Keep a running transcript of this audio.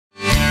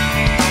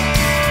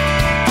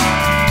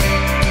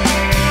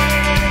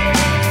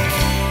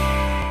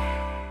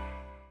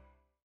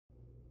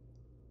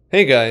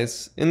Hey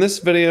guys, in this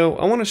video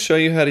I want to show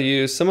you how to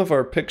use some of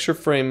our picture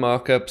frame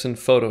mockups in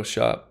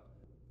Photoshop.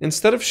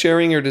 Instead of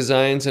sharing your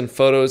designs and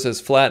photos as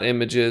flat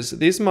images,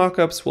 these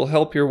mockups will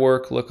help your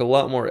work look a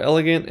lot more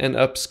elegant and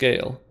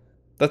upscale.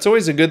 That's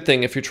always a good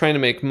thing if you're trying to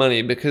make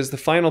money because the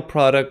final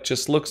product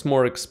just looks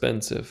more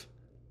expensive.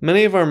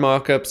 Many of our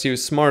mockups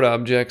use smart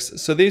objects,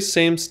 so these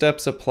same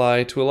steps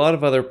apply to a lot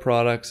of other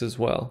products as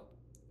well.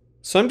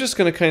 So I'm just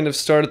going to kind of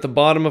start at the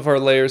bottom of our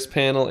layers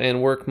panel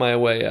and work my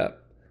way up.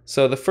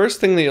 So the first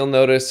thing that you'll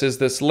notice is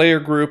this layer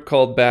group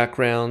called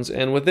backgrounds,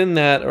 and within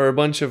that are a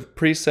bunch of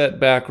preset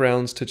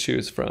backgrounds to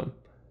choose from.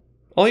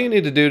 All you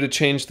need to do to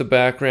change the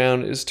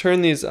background is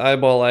turn these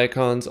eyeball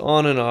icons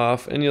on and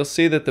off, and you'll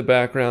see that the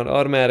background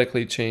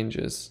automatically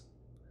changes.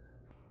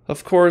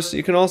 Of course,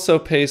 you can also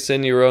paste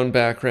in your own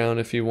background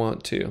if you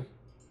want to.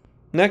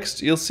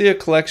 Next, you'll see a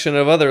collection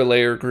of other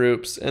layer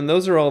groups, and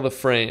those are all the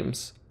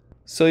frames.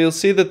 So you'll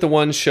see that the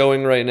one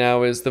showing right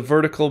now is the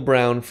vertical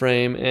brown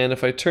frame, and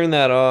if I turn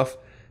that off,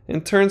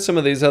 and turn some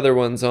of these other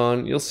ones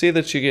on, you'll see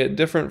that you get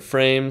different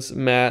frames,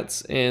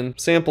 mats, and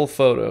sample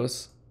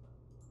photos.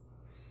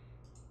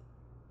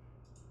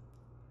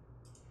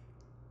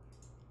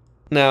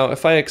 Now,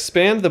 if I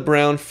expand the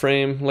brown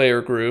frame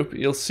layer group,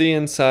 you'll see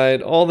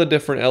inside all the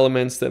different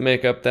elements that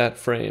make up that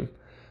frame.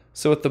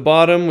 So at the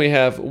bottom we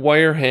have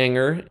wire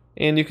hanger,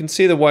 and you can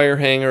see the wire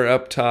hanger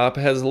up top.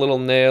 It has a little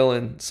nail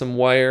and some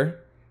wire.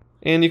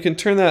 And you can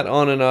turn that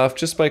on and off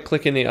just by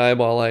clicking the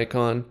eyeball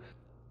icon.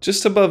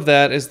 Just above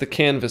that is the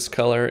canvas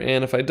color,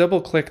 and if I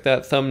double click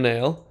that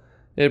thumbnail,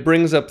 it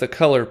brings up the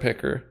color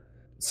picker.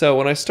 So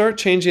when I start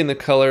changing the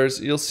colors,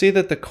 you'll see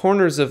that the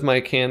corners of my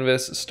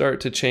canvas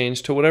start to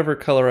change to whatever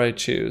color I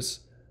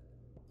choose.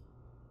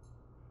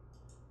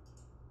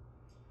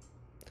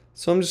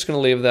 So I'm just going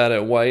to leave that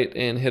at white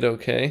and hit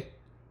OK.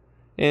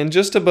 And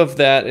just above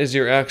that is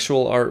your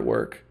actual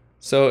artwork.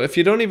 So if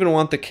you don't even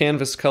want the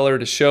canvas color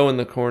to show in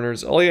the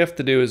corners, all you have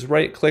to do is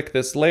right click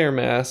this layer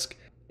mask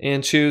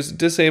and choose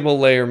Disable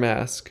Layer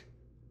Mask.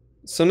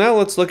 So now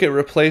let's look at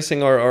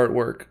replacing our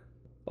artwork.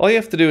 All you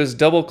have to do is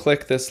double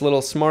click this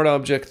little smart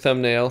object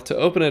thumbnail to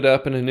open it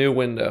up in a new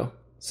window.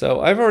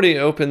 So I've already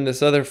opened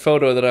this other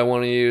photo that I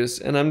want to use,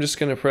 and I'm just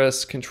going to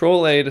press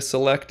Ctrl A to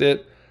select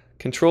it,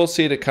 Ctrl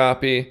C to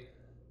copy,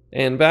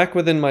 and back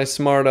within my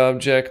smart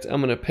object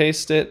I'm going to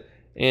paste it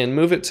and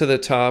move it to the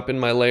top in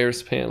my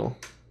layers panel.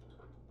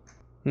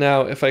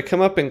 Now, if I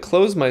come up and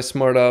close my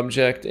smart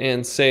object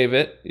and save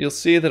it, you'll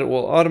see that it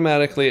will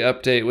automatically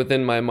update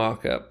within my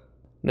mockup.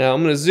 Now,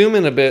 I'm going to zoom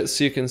in a bit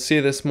so you can see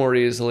this more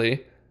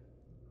easily.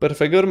 But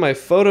if I go to my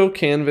photo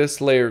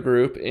canvas layer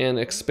group and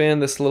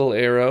expand this little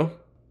arrow,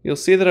 you'll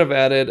see that I've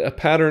added a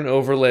pattern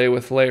overlay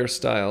with layer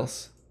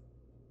styles.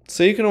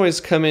 So you can always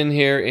come in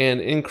here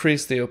and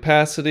increase the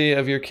opacity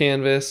of your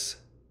canvas,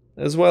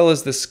 as well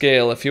as the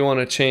scale if you want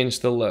to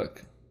change the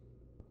look.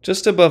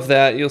 Just above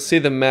that, you'll see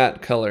the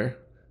matte color.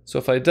 So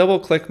if I double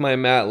click my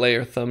matte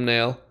layer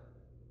thumbnail,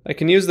 I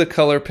can use the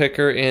color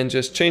picker and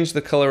just change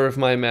the color of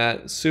my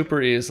matte super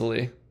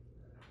easily.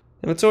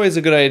 And it's always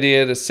a good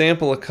idea to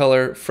sample a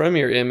color from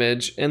your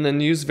image and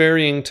then use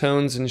varying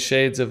tones and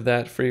shades of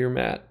that for your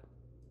matte.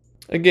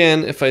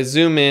 Again, if I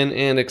zoom in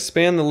and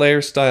expand the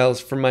layer styles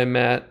for my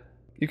matte,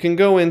 you can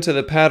go into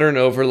the pattern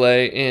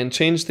overlay and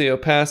change the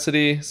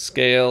opacity,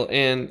 scale,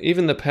 and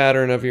even the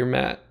pattern of your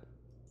matte.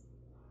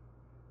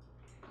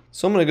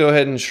 So I'm going to go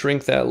ahead and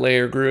shrink that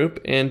layer group,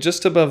 and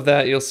just above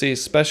that you'll see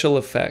special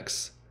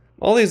effects.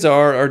 All these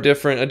are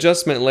different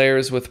adjustment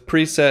layers with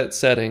preset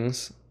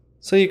settings,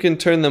 so you can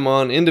turn them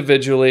on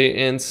individually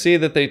and see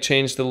that they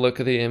change the look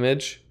of the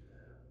image.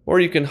 Or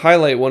you can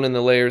highlight one in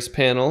the layers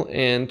panel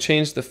and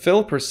change the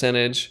fill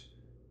percentage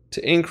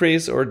to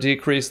increase or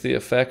decrease the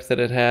effect that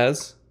it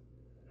has.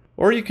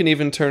 Or you can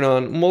even turn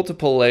on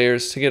multiple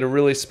layers to get a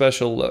really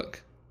special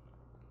look.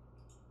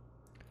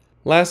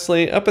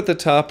 Lastly, up at the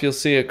top you'll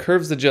see a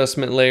curves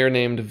adjustment layer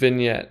named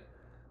Vignette.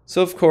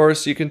 So of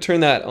course you can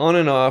turn that on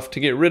and off to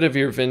get rid of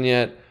your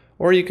vignette,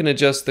 or you can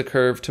adjust the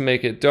curve to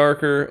make it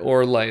darker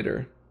or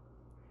lighter.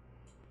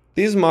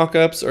 These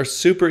mockups are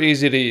super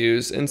easy to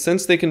use, and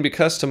since they can be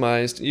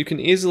customized, you can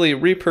easily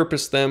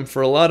repurpose them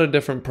for a lot of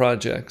different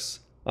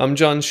projects. I'm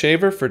John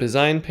Shaver for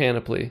Design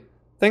Panoply.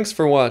 Thanks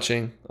for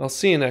watching. I'll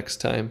see you next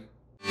time.